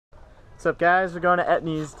What's up, guys? We're going to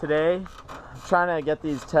Etnies today. I'm trying to get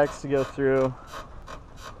these texts to go through.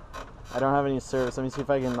 I don't have any service. Let me see if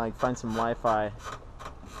I can like find some Wi-Fi.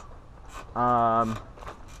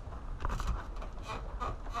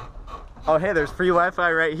 Oh hey, there's free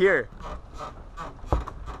Wi-Fi right here.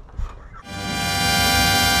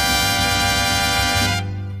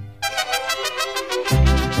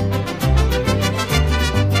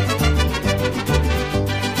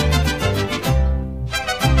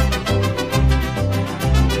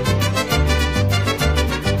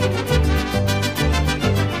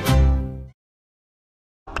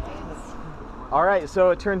 Alright,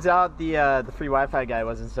 so it turns out the free Wi-Fi guy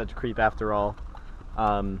wasn't such a creep after all.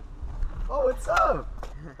 Oh, what's up?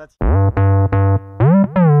 That's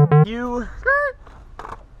you.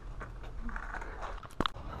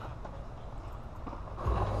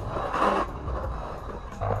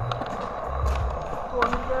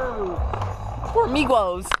 For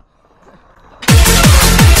Amigos.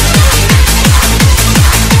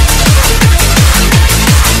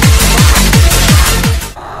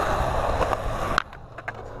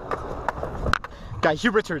 Got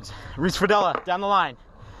Hugh Richards, Reece Fridella, down the line,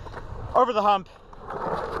 over the hump.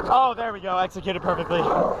 Oh, there we go, executed perfectly.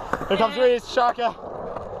 Here comes Reece, Shaka.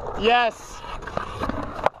 Yes.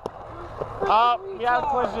 We have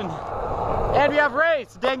collision. And we have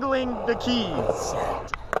Race dangling the keys.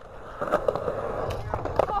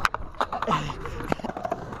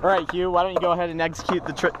 All right, Hugh, why don't you go ahead and execute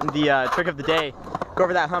the trick of the day. Go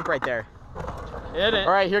over that hump right there. Hit it.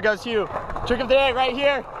 All right, here goes Hugh. Trick of the day right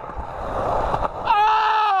here.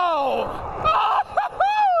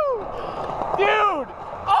 Dude!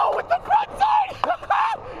 Oh, with the front side!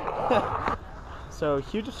 So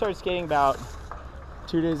Hugh just started skating about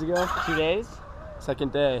 2 days ago. 2 days.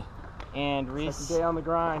 Second day. And Reece, Second day on the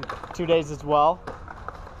grind. 2 days as well.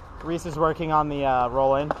 Reece is working on the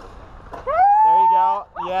roll-in. There you go.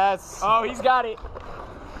 Yes. Oh, he's got it.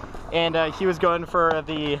 And he was going for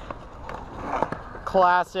the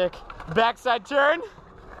classic backside turn.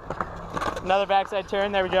 Another backside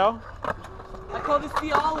turn. There we go. I call this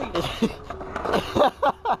the ollie.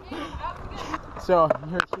 So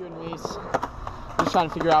here's Hugh and Reece, just trying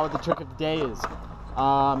to figure out what the trick of the day is.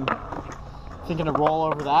 Thinking to roll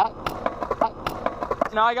over that.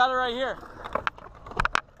 No, I got it right here.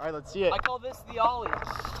 All right, let's see it. I call this the ollie.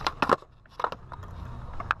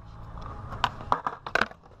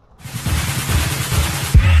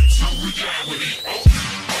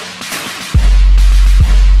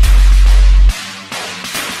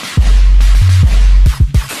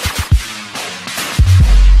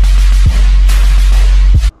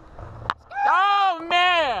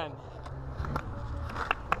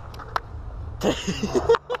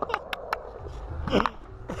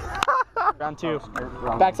 Round two.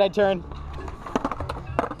 Backside turn.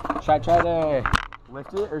 Should I try to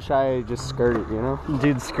lift it or should I just skirt it, you know?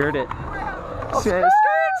 Dude, skirt it. Oh, skirt,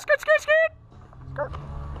 skirt, skirt, skirt, skirt.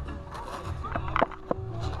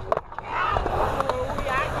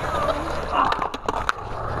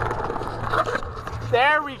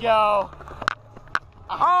 There we go.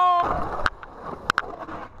 Oh!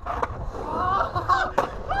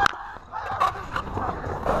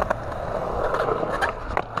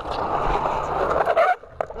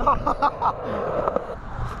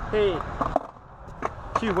 Hey,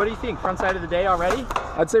 Hugh, what do you think? Front side of the day already?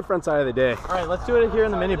 I'd say front side of the day. All right, let's do it here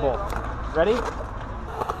in the mini bowl. Ready?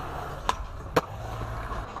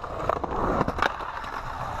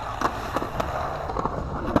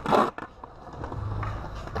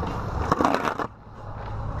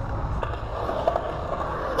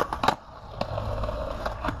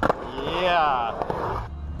 Yeah.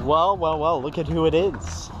 Well, well, well, look at who it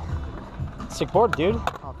is. Sick board, dude.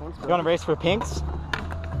 Oh, thanks, You want to race for pinks?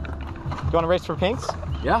 You want to race for pinks?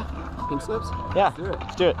 Yeah? Pink slips? Yeah. Let's do it.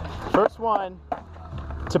 Let's do it. First one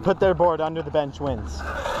to put their board under the bench wins.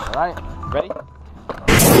 All right. Ready?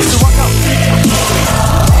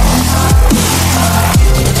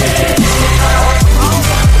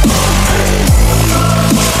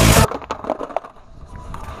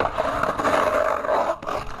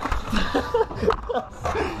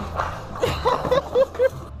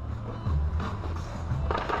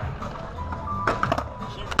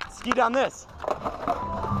 Ski down this.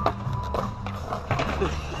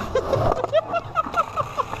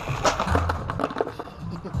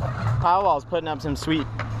 Powell's putting up some sweet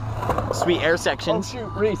air sections. Oh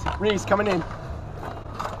shoot, Reece coming in.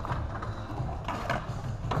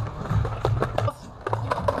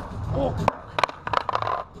 Oh.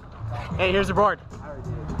 Hey, here's your board. I already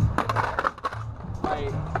did.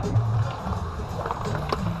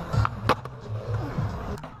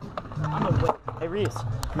 Hey Reece,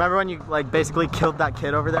 Remember when you like basically killed that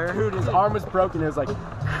kid over there? Dude, his arm was broken. It was like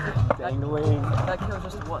dangling. That kid was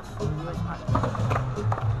just a wuss.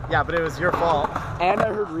 Yeah, but it was your fault. And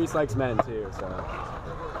I heard Reece likes men too, so.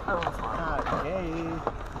 I don't know.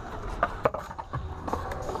 Okay.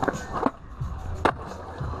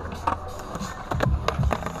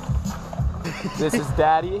 This is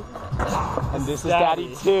Daddy, and this is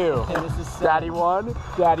Daddy 2. And this is Daddy 1,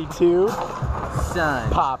 Daddy 2, son.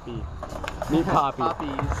 Poppy. Meet Poppy.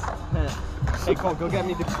 Poppies. Hey, Cole, go get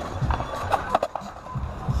me the.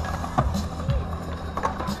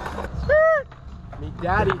 Meet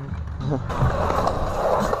Daddy.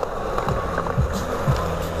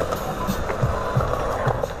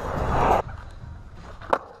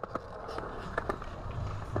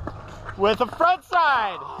 With a front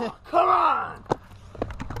side! Come on!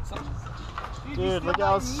 Dude, look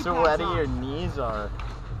how sweaty your knees are.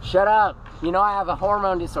 Shut up. You know I have a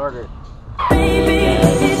hormone disorder.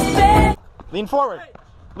 Lean forward.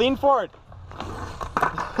 Lean forward.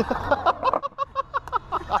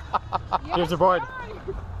 Here's your board.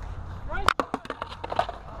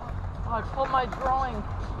 Oh, I pulled my drawing.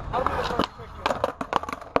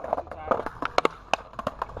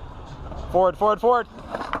 Forward, forward, forward.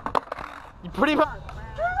 You pretty much.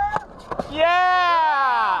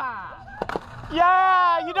 Yeah!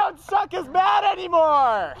 Yeah! You don't suck as bad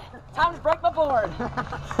anymore! Time to break my board.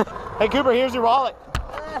 Hey Cooper, here's your wallet.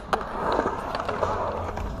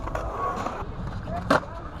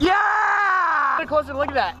 Yeah! Get closer, look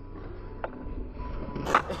at that.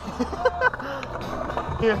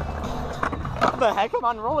 Here. What the heck? I'm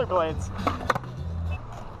on rollerblades.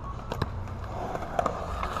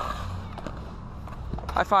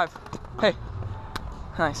 High five. Hey.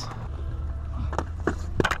 Nice.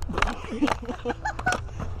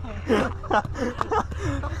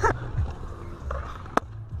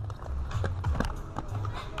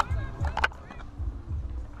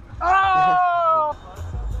 Oh!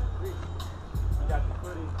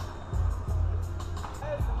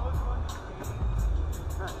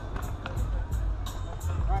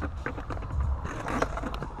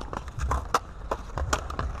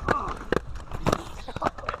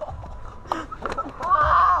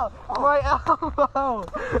 My elbow!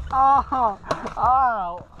 Oh!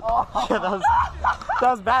 Oh! Oh! Yeah, that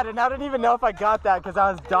was bad, and I didn't even know if I got that because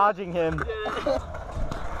I was dodging him.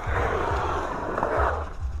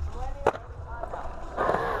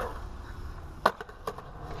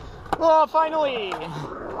 Oh, finally! I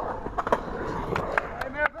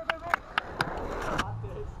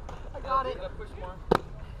got it. Push more.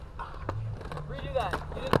 Redo that.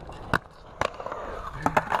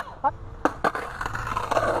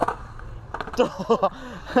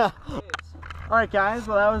 All right, guys.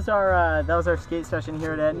 Well, that was our skate session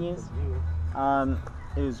here at Etnies.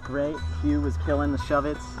 It was great. Hugh was killing the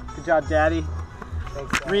shove-its. Good job, Daddy.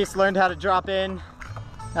 Thanks, Dad. Reece learned how to drop in.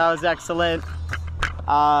 That was excellent.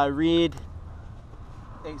 Reed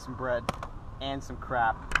ate some bread and some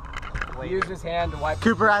crap. He used his hand to wipe.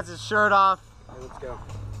 Cooper has his shirt off. Okay, let's go.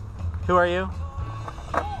 Who are you?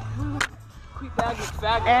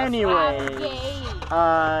 Anyway,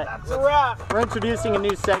 That's a wrap. we're introducing a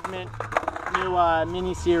new segment, new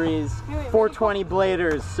mini-series, 420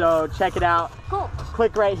 Bladers, so check it out. Cool.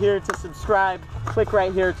 Click right here to subscribe. Click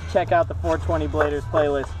right here to check out the 420 Bladers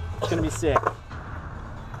playlist. It's gonna be sick.